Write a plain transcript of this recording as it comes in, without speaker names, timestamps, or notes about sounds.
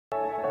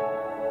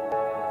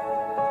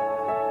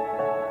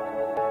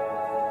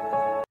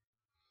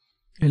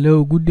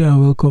Hello, good day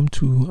and welcome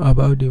to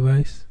About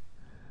Device.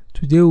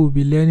 Today we'll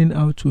be learning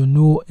how to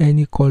know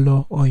any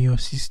color on your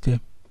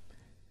system.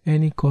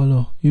 Any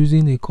color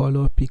using a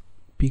color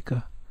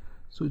picker.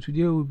 So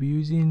today we'll be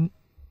using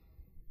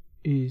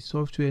a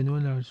software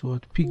known as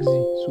Pixie.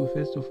 So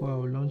first of all, I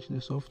will launch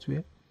the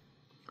software.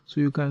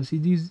 So you can see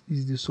this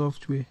is the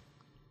software.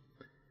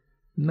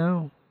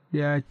 Now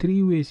there are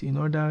three ways in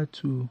order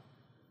to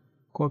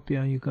copy,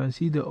 and you can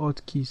see the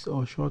hotkeys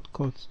or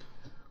shortcuts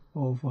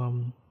of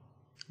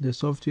the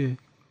software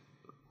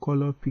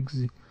Color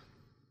Pixie.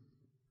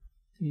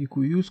 You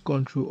could use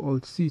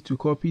Ctrl+Alt+C to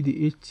copy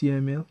the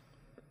HTML,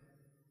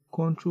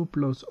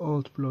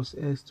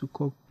 Ctrl+Alt+S to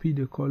copy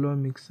the color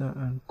mixer,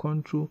 and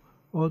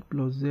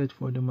Ctrl+Alt+Z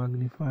for the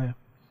magnifier.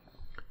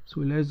 So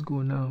let's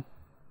go now.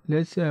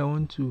 Let's say I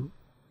want to,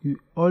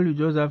 all you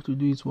just have to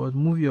do is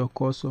move your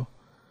cursor.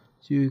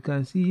 So you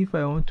can see if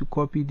I want to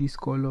copy this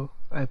color,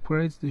 I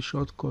press the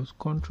shortcut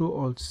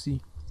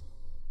Ctrl+Alt+C,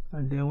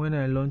 and then when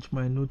I launch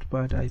my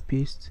notepad, I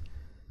paste.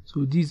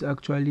 So this is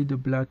actually the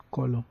black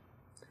color.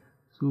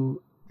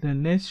 So the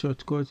next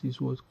shortcut is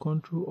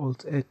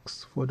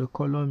Ctrl+Alt+X for the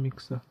color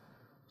mixer.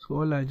 So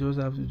all I just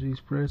have to do is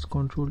press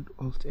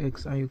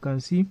Ctrl+Alt+X, and you can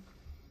see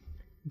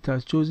it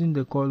has chosen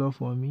the color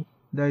for me.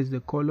 That is the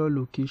color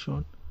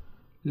location.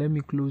 Let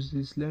me close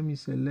this. Let me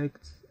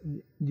select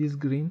this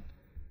green.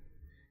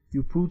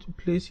 You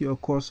place your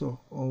cursor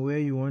on where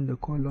you want the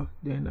color,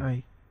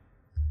 then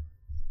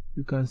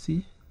you can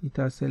see it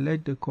has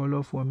selected the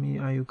color for me,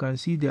 and you can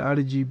see the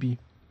RGB.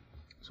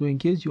 So in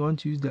case you want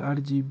to use the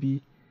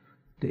RGB,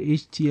 the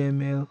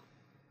HTML,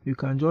 you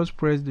can just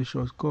press the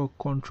shortcut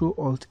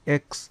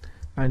Ctrl+Alt+X,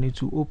 and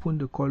it will open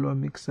the color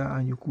mixer,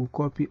 and you could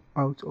copy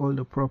out all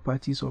the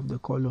properties of the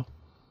color.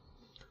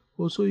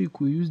 Also, you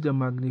could use the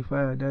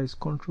magnifier, that is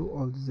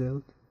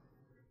Ctrl+Alt+Z.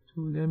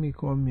 So let me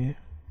come here,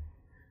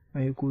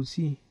 and you could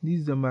see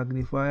this is the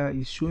magnifier.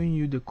 Is showing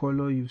you the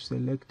color you've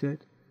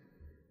selected.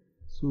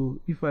 So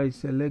if I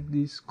select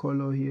this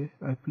color here,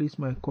 I place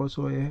my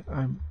cursor here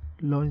and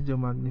launch the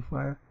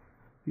magnifier,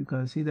 you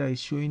can see that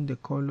it's showing the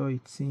color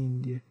it's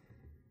in there.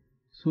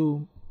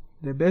 So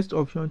the best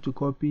option to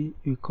copy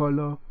a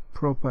color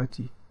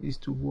property is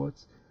to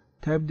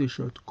type the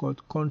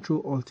shortcut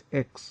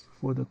Ctrl+Alt+X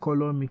for the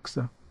color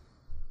mixer.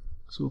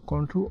 So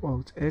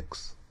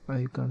Ctrl+Alt+X,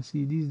 and you can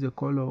see this is the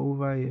color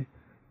over here.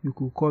 You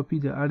could copy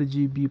the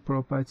RGB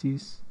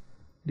properties,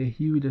 the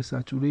hue, the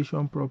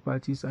saturation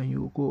properties, and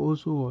you could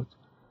also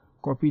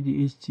copy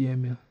the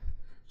HTML.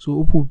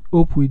 So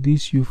hope with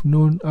this you've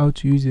known how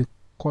to use a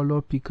color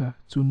picker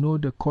to know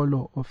the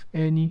color of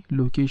any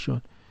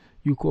location.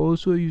 You could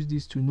also use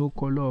this to know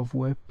color of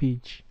web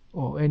page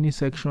or any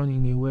section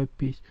in a web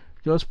page.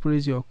 Just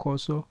press your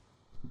cursor,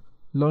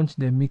 launch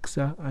the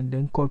mixer, and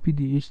then copy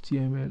the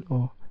HTML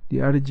or the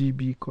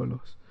RGB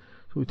colors.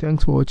 So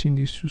thanks for watching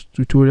this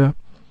tutorial.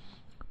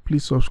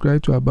 Please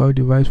subscribe to About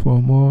Device for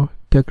more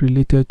tech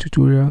related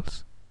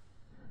tutorials.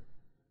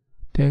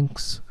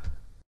 Thanks.